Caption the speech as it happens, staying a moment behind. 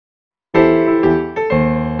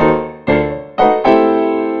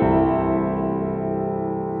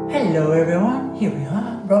Hello everyone, here we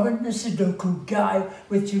are, Robin the Sudoku Guy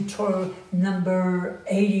with tutorial number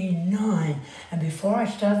 89. And before I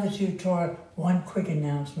start the tutorial, one quick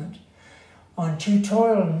announcement. On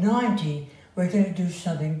tutorial 90, we're going to do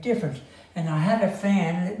something different. And I had a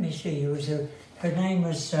fan, let me see, her name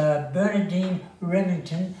was Bernadine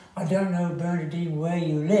Remington. I don't know, Bernadine, where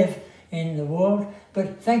you live in the world,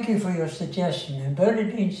 but thank you for your suggestion. And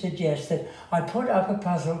Bernadine suggests that I put up a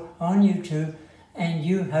puzzle on YouTube and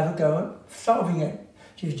you have a go at solving it.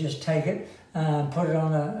 You just take it, put it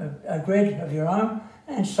on a grid of your own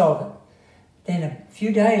and solve it. Then a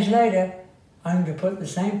few days later, I'm going to put the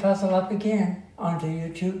same puzzle up again onto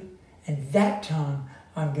YouTube, and that time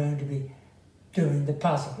I'm going to be doing the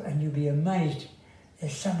puzzle, and you'll be amazed.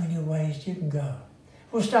 There's so many ways you can go.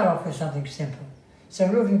 We'll start off with something simple. So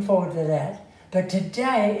looking forward to that. But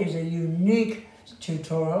today is a unique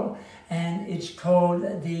tutorial, and it's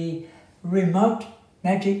called the remote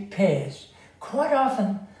magic pairs. Quite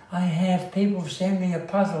often I have people send me a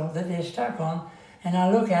puzzle that they're stuck on, and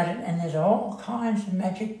I look at it and there's all kinds of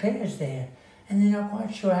magic pairs there and they're not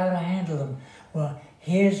quite sure how to handle them. Well,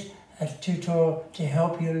 here's a tutorial to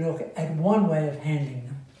help you look at one way of handling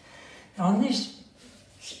them. On this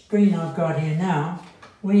screen I've got here now,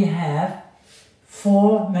 we have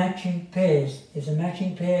 4 matching pairs. There's a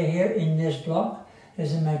matching pair here in this block,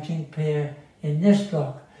 there's a matching pair in this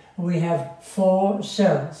block. We have 4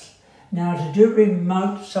 cells. Now to do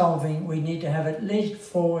remote solving, we need to have at least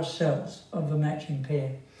 4 cells of a matching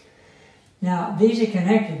pair. Now these are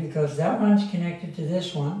connected because that one's connected to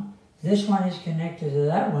this one is connected to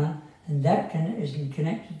that one, and that is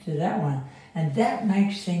connected to that one. And that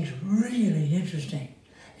makes things really interesting.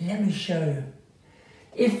 Let me show you.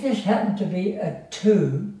 If this happened to be a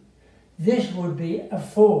 2, this would be a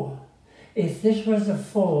 4. If this was a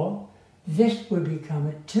 4, this would become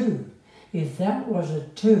a 2. If that was a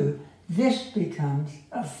 2, this becomes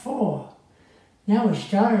a 4. Now we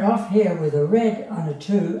started off here with a red on a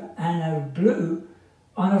 2 and a blue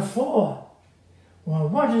on a 4. Well,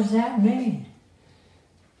 what does that mean?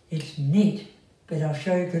 It's neat, but I'll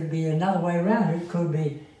show you it could be another way around. It could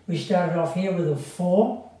be, we started off here with a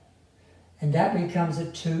 4, and that becomes a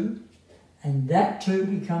 2, and that 2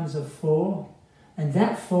 becomes a 4, and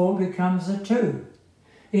that 4 becomes a 2.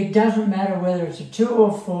 It doesn't matter whether it's a 2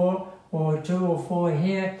 or 4 or a 2 or 4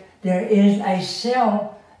 here. There is a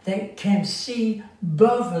cell that can see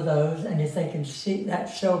both of those, and if they can see, that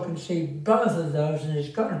cell can see both of those, and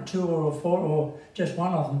it's got a 2 or a 4 or just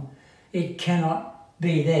one of them, it cannot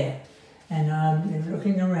be there. And I'm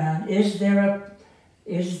looking around. Is there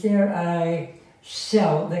a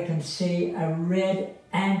cell that can see a red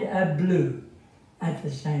and a blue at the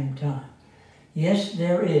same time? Yes,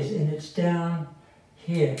 there is, and it's down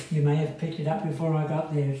here. You may have picked it up before I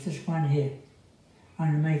got there. It's this one here.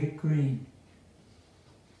 I'm going to make it green.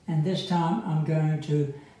 And this time I'm going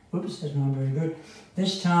to, whoops, that's not very good.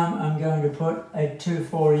 This time I'm going to put a 2,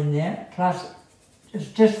 4 in there, plus,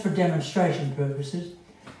 just for demonstration purposes,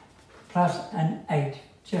 plus an 8,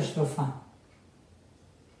 just for fun.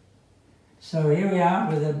 So here we are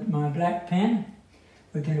with my black pen.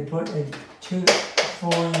 We're going to put a 2,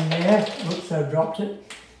 4 in there. Whoops, I dropped it.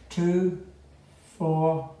 2,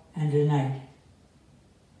 4 and an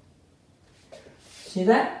 8. See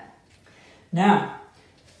that? Now,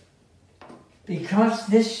 because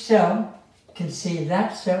this cell can see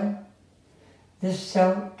that cell, this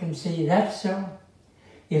cell can see that cell,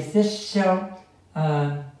 if this cell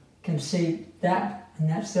can see that and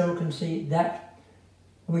that cell can see that,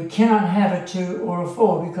 we cannot have a 2 or a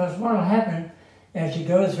 4, because what will happen as you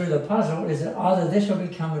go through the puzzle is that either this will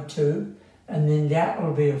become a 2 and then that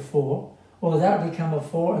will be a 4, or that will become a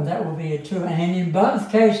 4 and that will be a 2. And in both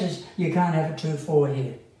cases, you can't have a 2, 4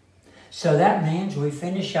 here. So that means we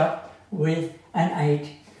finish up with an 8,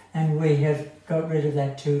 and we have got rid of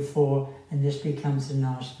that 2, 4, and this becomes a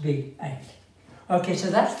nice big 8. Okay, so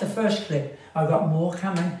that's the first clip. I've got more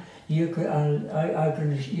coming. You could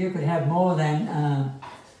have more than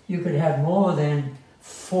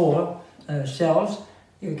 4 cells.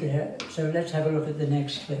 So let's have a look at the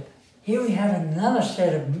next clip. Here we have another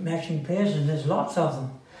set of matching pairs, and there's lots of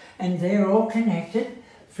them. And they're all connected.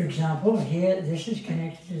 For example, here, this is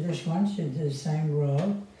connected to this one, so to the same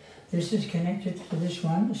row. This is connected to this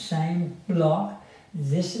one, same block.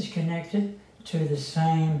 This is connected to the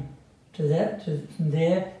same, from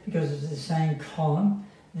there, because it's the same column.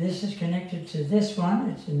 This is connected to this one,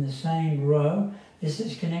 it's in the same row. This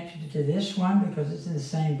is connected to this one because it's in the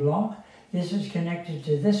same block. This is connected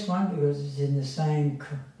to this one because it's in the same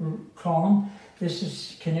column. This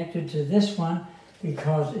is connected to this one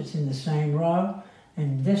because it's in the same row.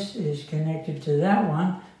 And this is connected to that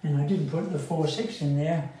one and I didn't put the 4, 6 in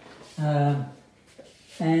there.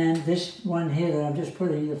 And this one here that I'm just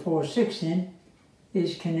putting the 4, 6 in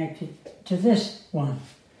is connected to this one.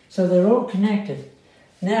 So they're all connected.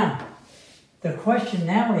 Now, the question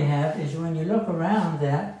now we have is when you look around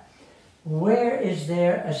that, where is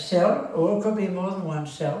there a cell, or it could be more than one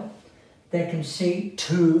cell, that can see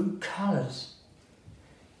 2 colors?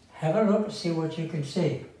 Have a look and see what you can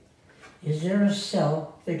see. Is there a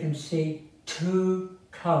cell that can see 2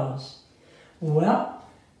 colors? Well,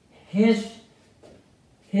 here's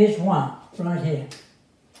one right here.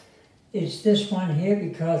 It's this one here,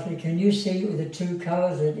 because can you see with the 2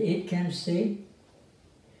 colors that it can see?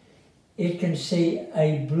 It can see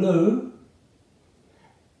a blue,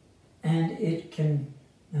 and it can,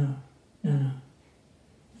 no.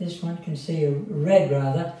 This one can see a red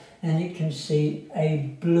rather, and it can see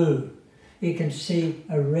a blue. It can see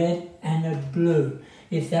a red and a blue.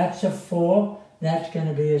 If that's a 4, that's going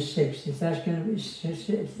to be a 6. If that's going to be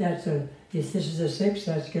if this is a 6,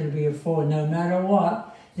 that's going to be a 4. No matter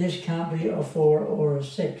what, this can't be a 4 or a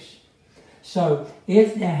 6. So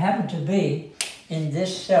if there happened to be in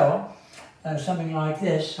this cell something like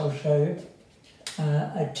this, I'll show you,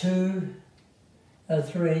 a 2, a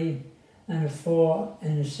 3, and a 4,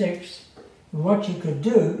 and a 6, what you could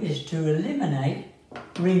do is to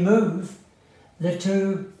remove the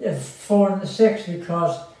 2, 4 and the 6,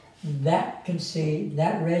 because that can see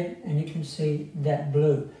that red and you can see that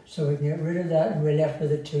blue. So we can get rid of that and we're left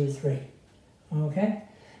with a 2, 3. Okay?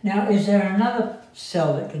 Now, is there another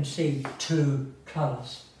cell that can see 2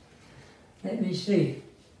 colors? Let me see.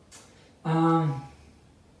 I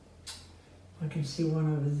can see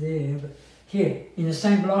one over there, but here, in the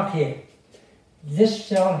same block here, this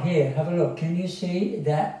cell here, have a look. Can you see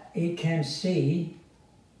that it can see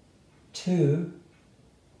 2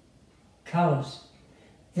 colors?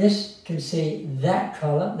 This can see that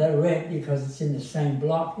color, the red, because it's in the same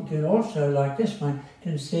block. You can also, like this one,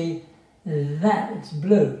 can see that, it's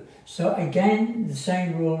blue. So again, the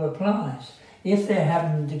same rule applies. If there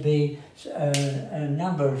happen to be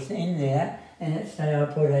numbers in there, and let's say I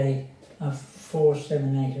put a 4,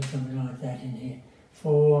 7, 8 or something like that in here,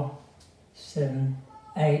 4, 7,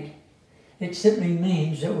 8, it simply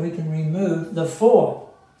means that we can remove the 4.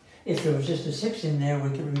 If there was just a 6 in there,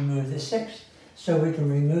 we could remove the 6. So we can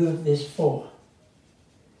remove this 4,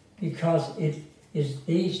 because it is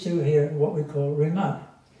these 2 here, what we call remote.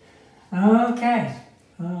 Okay,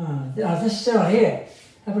 this cell here,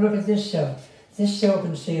 have a look at this cell. This cell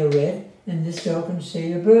can see a red, and this cell can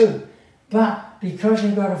see a blue. But because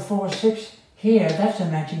you've got a 4, 6 here, that's a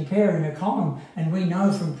matching pair in a column, and we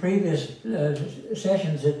know from previous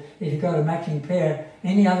sessions that if you've got a matching pair,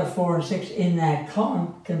 any other 4 and 6 in that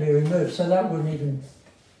column can be removed. So that wouldn't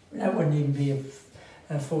even be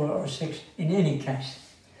a 4 or 6 in any case.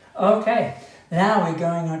 Okay, now we're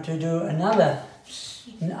going on to do another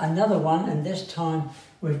one, and this time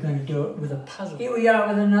we're going to do it with a puzzle. Here we are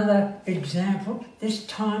with another example. This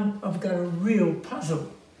time I've got a real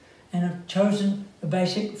puzzle, and I've chosen the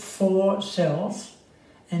basic 4 cells,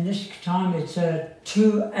 and this time it's a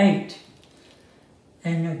 2, 8.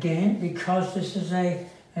 And again, because this is a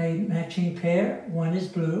matching pair, one is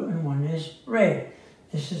blue and one is red.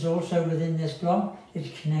 This is also within this block, it's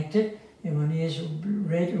connected, and one is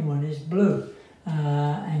red and one is blue.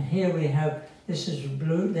 And here we have, this is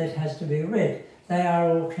blue, that has to be red. They are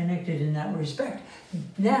all connected in that respect.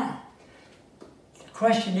 Now, the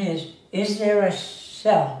question is there a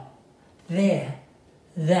cell there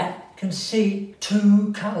that can see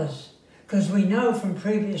 2 colors? Because we know from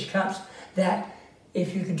previous cuts that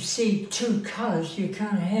if you can see 2 colors, you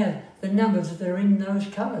can't have the numbers that are in those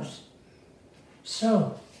colors.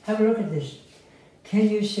 So, have a look at this. Can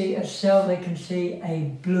you see a cell that can see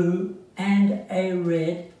a blue and a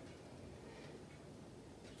red?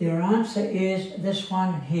 Your answer is this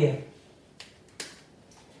one here.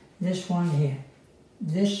 This one here.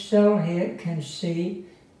 This cell here can see,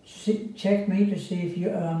 check me to see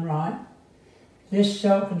if I'm right. This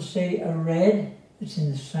cell can see a red, it's in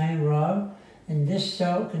the same row, and this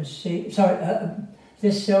cell can see,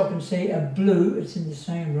 this cell can see a blue, it's in the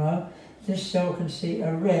same row. This cell can see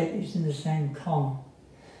a red, it's in the same column.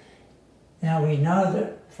 Now we know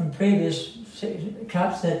that from previous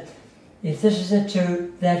cuts that if this is a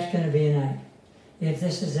 2, that's going to be an 8. If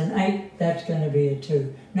this is an 8, that's going to be a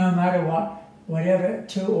 2. No matter what, whatever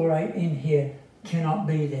 2 or 8 in here cannot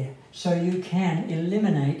be there. So you can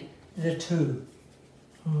eliminate the 2.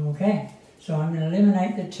 Okay, so I'm going to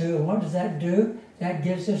eliminate the 2, and what does that do? That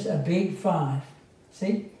gives us a big 5.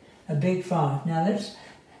 See? A big 5. Now it's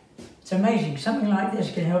amazing. Something like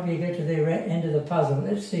this can help you get to the end of the puzzle.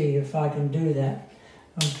 Let's see if I can do that.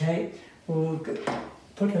 Okay, we'll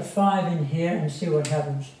put a 5 in here and see what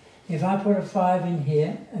happens. If I put a 5 in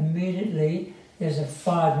here, immediately there's a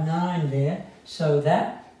 5, 9 there, so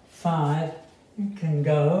that 5 can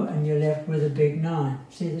go and you're left with a big 9.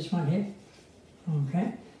 See this one here?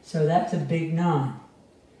 Okay, so that's a big 9.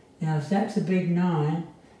 Now if that's a big 9,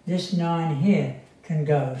 this 9 here can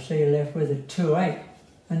go, so you're left with a 2, 8,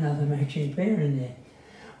 another matching pair in there.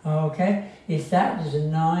 Okay, if that is a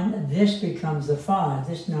 9, this becomes a 5.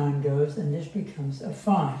 This 9 goes and this becomes a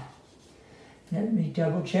 5. Let me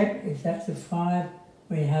double check. If that's a 5,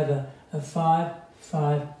 we have a 5,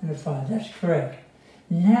 5 and a 5. That's correct.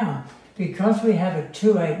 Now, because we have a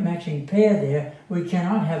 2, 8 matching pair there, we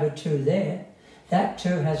cannot have a 2 there. That 2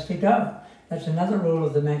 has to go. That's another rule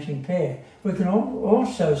of the matching pair. We can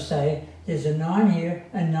also say there's a 9 here,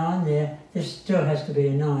 a 9 there. This still has to be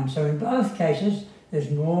a 9. So in both cases, there's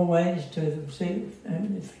more ways to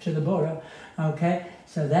the border. Okay,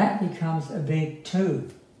 so that becomes a big 2.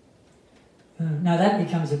 Now that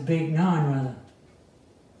becomes a big 9 rather.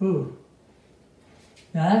 Ooh.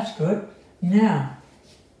 Now that's good. Now,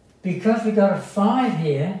 because we got a 5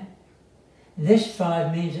 here, this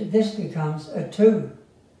 5 means that this becomes a 2.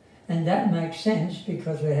 And that makes sense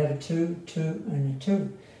because we have a 2, 2 and a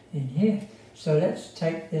 2 in here. So let's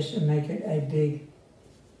take this and make it a big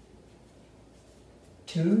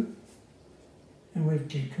 2. And we've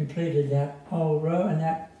completed that whole row and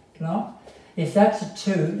that block. If that's a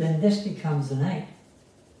 2, then this becomes an 8.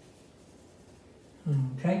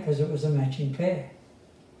 Okay, because it was a matching pair.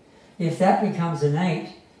 If that becomes an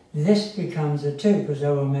 8, this becomes a 2 because they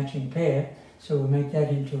were a matching pair. So we'll make that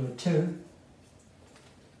into a 2.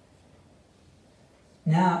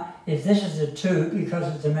 Now, if this is a 2,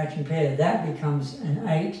 because it's a matching pair, that becomes an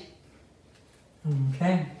 8.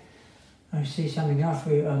 Okay. I see something else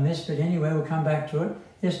we missed, but anyway, we'll come back to it.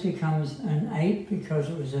 This becomes an 8 because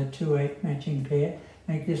it was a 2, 8 matching pair.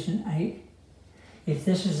 Make this an 8. If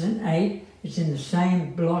this is an 8, it's in the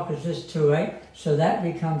same block as this 2, 8, so that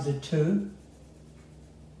becomes a 2.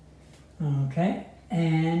 Okay,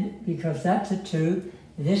 and because that's a 2,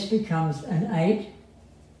 this becomes an 8.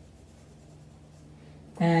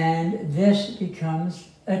 And this becomes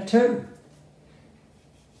a 2.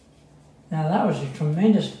 Now that was a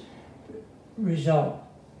tremendous result.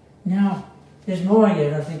 Now, there's more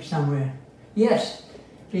yet, I think, somewhere. Yes,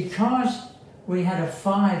 because we had a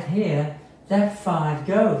 5 here, that 5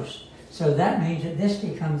 goes. So that means that this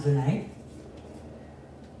becomes an 8.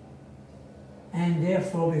 And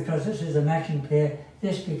therefore, because this is a matching pair,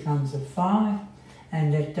 this becomes a 5.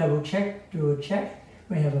 And let's double check, do a check.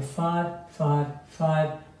 We have a 5, 5,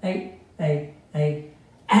 5, 8, 8, 8.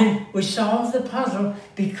 And we solved the puzzle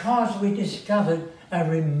because we discovered a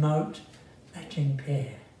remote matching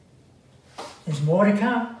pair. There's more to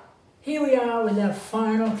come. Here we are with our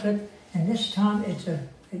final clip, and this time it's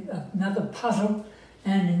another puzzle,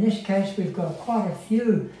 and in this case we've got quite a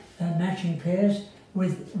few matching pairs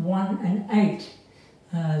with 1 and 8.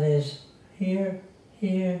 There's here,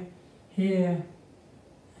 here, here,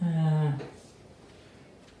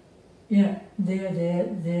 yeah, there,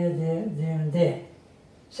 and there.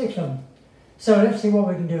 6 of them. So let's see what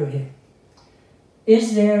we can do here.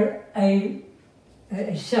 Is there a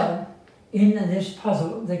cell in this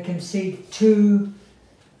puzzle that can see 2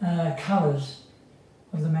 colours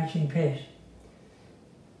of the matching pairs?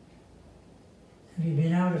 Have you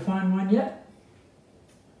been able to find one yet?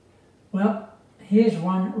 Well, here's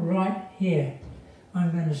one right here.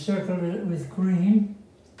 I'm going to circle it with green.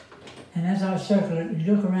 And as I circle it,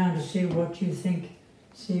 you look around to see what you think,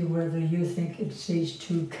 see whether you think it sees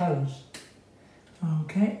 2 colours.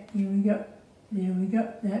 Okay, here we go. There we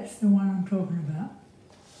go. That's the one I'm talking about.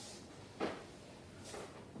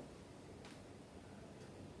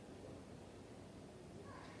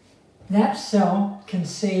 That cell can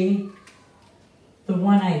see the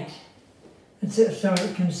 1, 8. So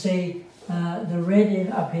it can see the red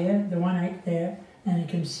up here, the 1, 8 there, and it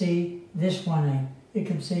can see this 1, 8. It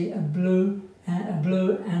can see a blue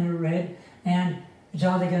and a red, and it's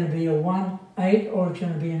either going to be a 1, 8 or it's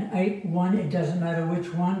going to be an 8, 1. It doesn't matter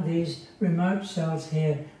which one. These remote cells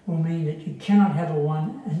here will mean that you cannot have a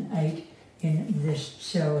 1 and 8 in this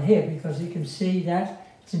cell here because you can see that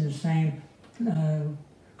it's in the same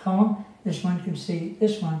column. This one can see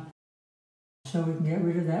this one. So we can get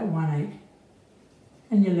rid of that 1, 8.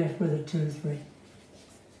 And you're left with a 2, 3.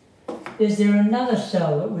 Is there another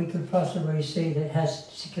cell that we could possibly see that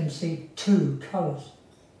can see 2 colours?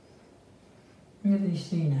 Let me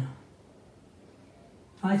see now.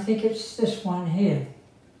 I think it's this one here.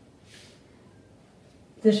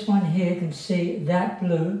 This one here can see that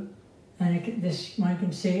blue, and this one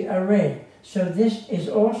can see a red. So this is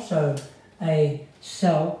also a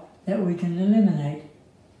cell that we can eliminate.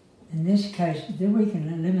 In this case, then we can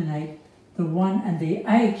eliminate the 1 and the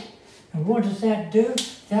 8. And what does that do?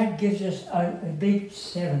 That gives us a big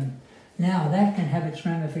 7. Now that can have its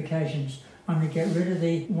ramifications. I'm going to get rid of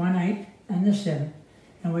the 1, 8 and the 7.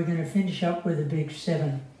 And we're going to finish up with a big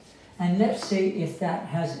 7. And let's see if that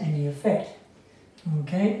has any effect.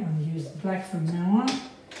 Okay, I'm going to use the black from now on.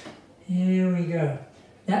 Here we go.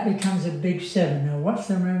 That becomes a big 7. Now what's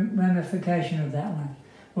the ramification of that one?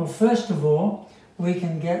 Well, first of all, we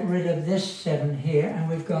can get rid of this 7 here, and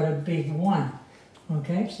we've got a big 1.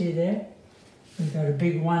 Okay, see there? We've got a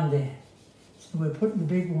big 1 there. So we're putting the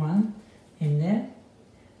big 1 in there.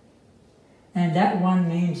 And that 1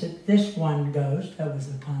 means that this 1 goes, that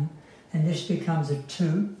was the pun, and this becomes a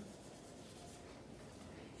 2.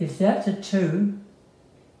 If that's a 2,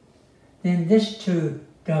 then this 2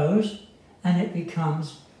 goes, and it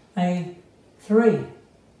becomes a 3.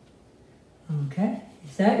 Okay,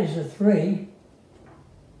 if that is a 3,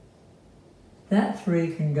 that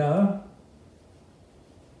 3 can go.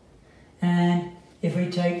 And if we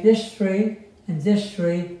take this 3 and this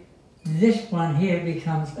 3, this one here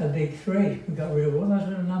becomes a big 3. We got rid of all those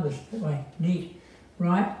little numbers that way. Neat.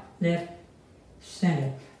 Right, left,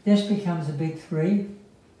 center. This becomes a big 3.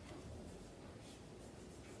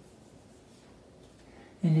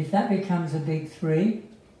 And if that becomes a big 3,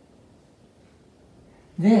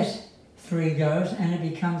 this 3 goes and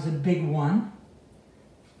it becomes a big 1.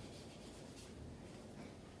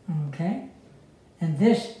 Okay. And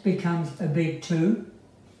this becomes a big 2.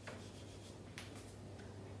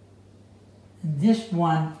 And this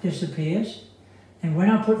 1 disappears. And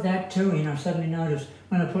when I put that 2 in, I suddenly notice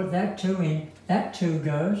when I put that 2 in, that 2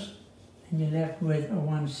 goes. And you're left with a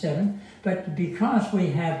 1, 7. But because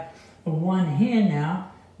we have a 1 here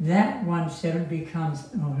now, that 1, 7 becomes,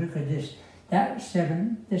 oh look at this, that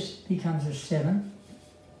 7, this becomes a 7,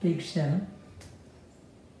 big 7.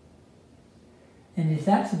 And if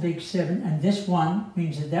that's a big 7, and this 1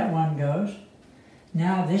 means that that 1 goes,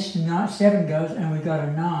 now this 7 goes and we've got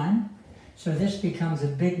a 9, so this becomes a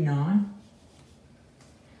big 9.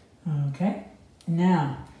 Okay,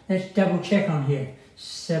 now let's double check on here.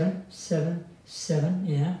 7, 7, 7,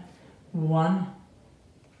 yeah, 1,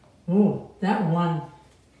 oh, that 1,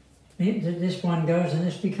 this 1 goes and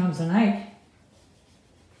this becomes an 8.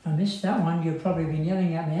 I missed that one. You've probably been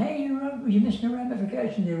yelling at me, hey, you missed a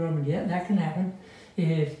ramification there, Roman. Yeah, that can happen.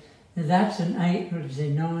 If that's an 8, what is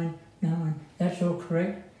it, 9, 9, that's all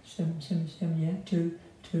correct. 7, 7, 7, yeah, 2,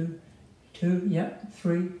 2, 2, yep,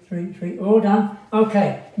 3, 3, 3, all done.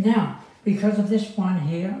 Okay, now, because of this 1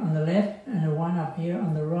 here on the left and a 1 up here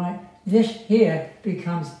on the right, this here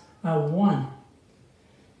becomes a 1,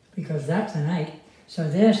 because that's an 8. So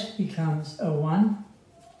this becomes a 1,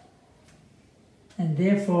 and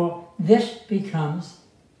therefore this becomes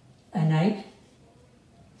an 8.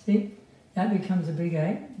 See, that becomes a big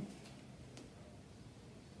 8.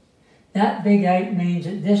 That big 8 means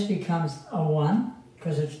that this becomes a 1,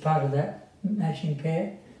 because it's part of that matching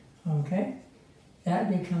pair. Okay, that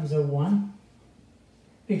becomes a 1,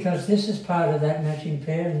 because this is part of that matching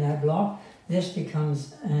pair in that block. This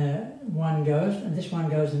becomes 1 goes, and this 1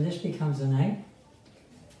 goes, and this becomes an 8.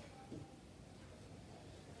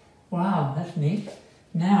 Wow, that's neat.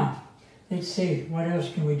 Now, let's see, what else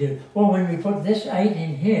can we do? Well, when we put this 8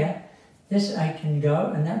 in here, this 8 can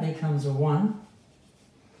go, and that becomes a 1.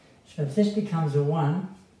 So if this becomes a 1,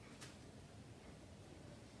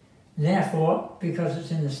 therefore, because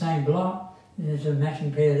it's in the same block, there's a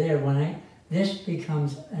matching pair there, 1, 8, this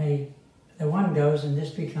becomes the 1 goes, and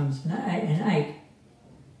this becomes an 8.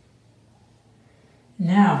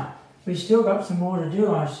 Now, we've still got some more to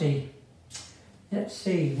do, I see. Let's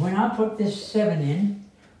see, when I put this 7 in,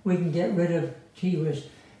 we can get rid of, gee whiz,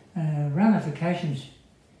 ramifications.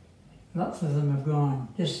 Lots of them have gone.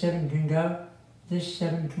 This 7 can go, this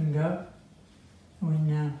 7 can go.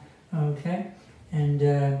 Okay, and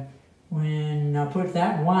when I put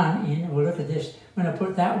that 1 in, well look at this, when I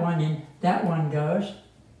put that 1 in, that 1 goes,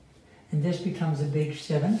 and this becomes a big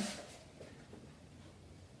 7.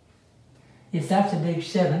 If that's a big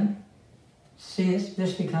 7, see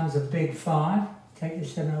this becomes a big 5. Take the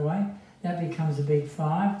 7 away, that becomes a big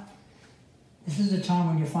 5. This is the time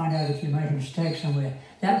when you find out if you made a mistake somewhere.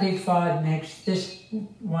 That big 5 makes this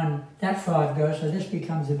 1, that 5 goes, so this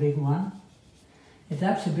becomes a big 1. If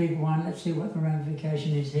that's a big 1, let's see what the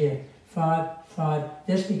ramification is here. 5, 5,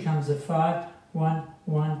 this becomes a 5, 1,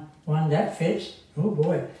 1, 1, that fits. Oh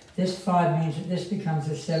boy, this 5 means that this becomes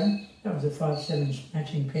a 7. That was a 5, 7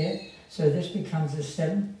 matching pair. So this becomes a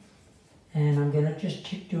 7. And I'm going to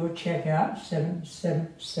just do a check out. 7,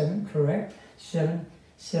 7, 7, correct. 7,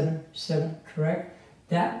 7, 7, correct.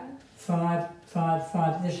 That 5, 5,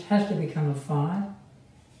 5. This has to become a 5.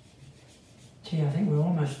 Gee, I think we're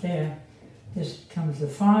almost there. This becomes the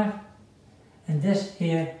 5. And this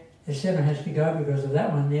here, the 7 has to go because of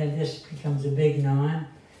that one there. This becomes a big 9.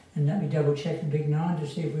 And let me double check the big 9 to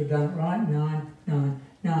see if we've done it right. 9, 9,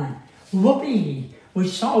 9. Whoopee! We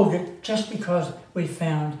solved it just because we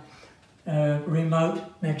found remote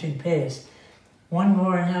matching pairs. One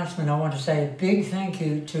more announcement. I want to say a big thank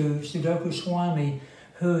you to Sudoku Swami,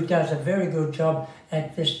 who does a very good job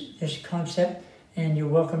at this concept, and you're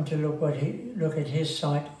welcome to look at his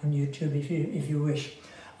site on YouTube if you wish.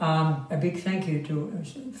 A big thank you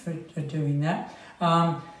for doing that.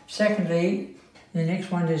 Secondly, the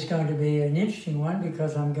next one is going to be an interesting one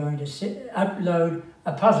because I'm going to upload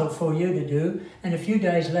a puzzle for you to do, and a few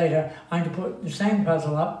days later I'm going to put the same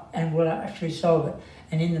puzzle up and we'll actually solve it.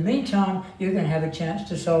 And in the meantime, you're going to have a chance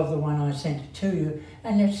to solve the one I sent to you,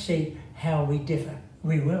 and let's see how we differ.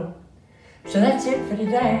 We will. So that's it for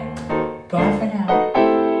today. Bye for now.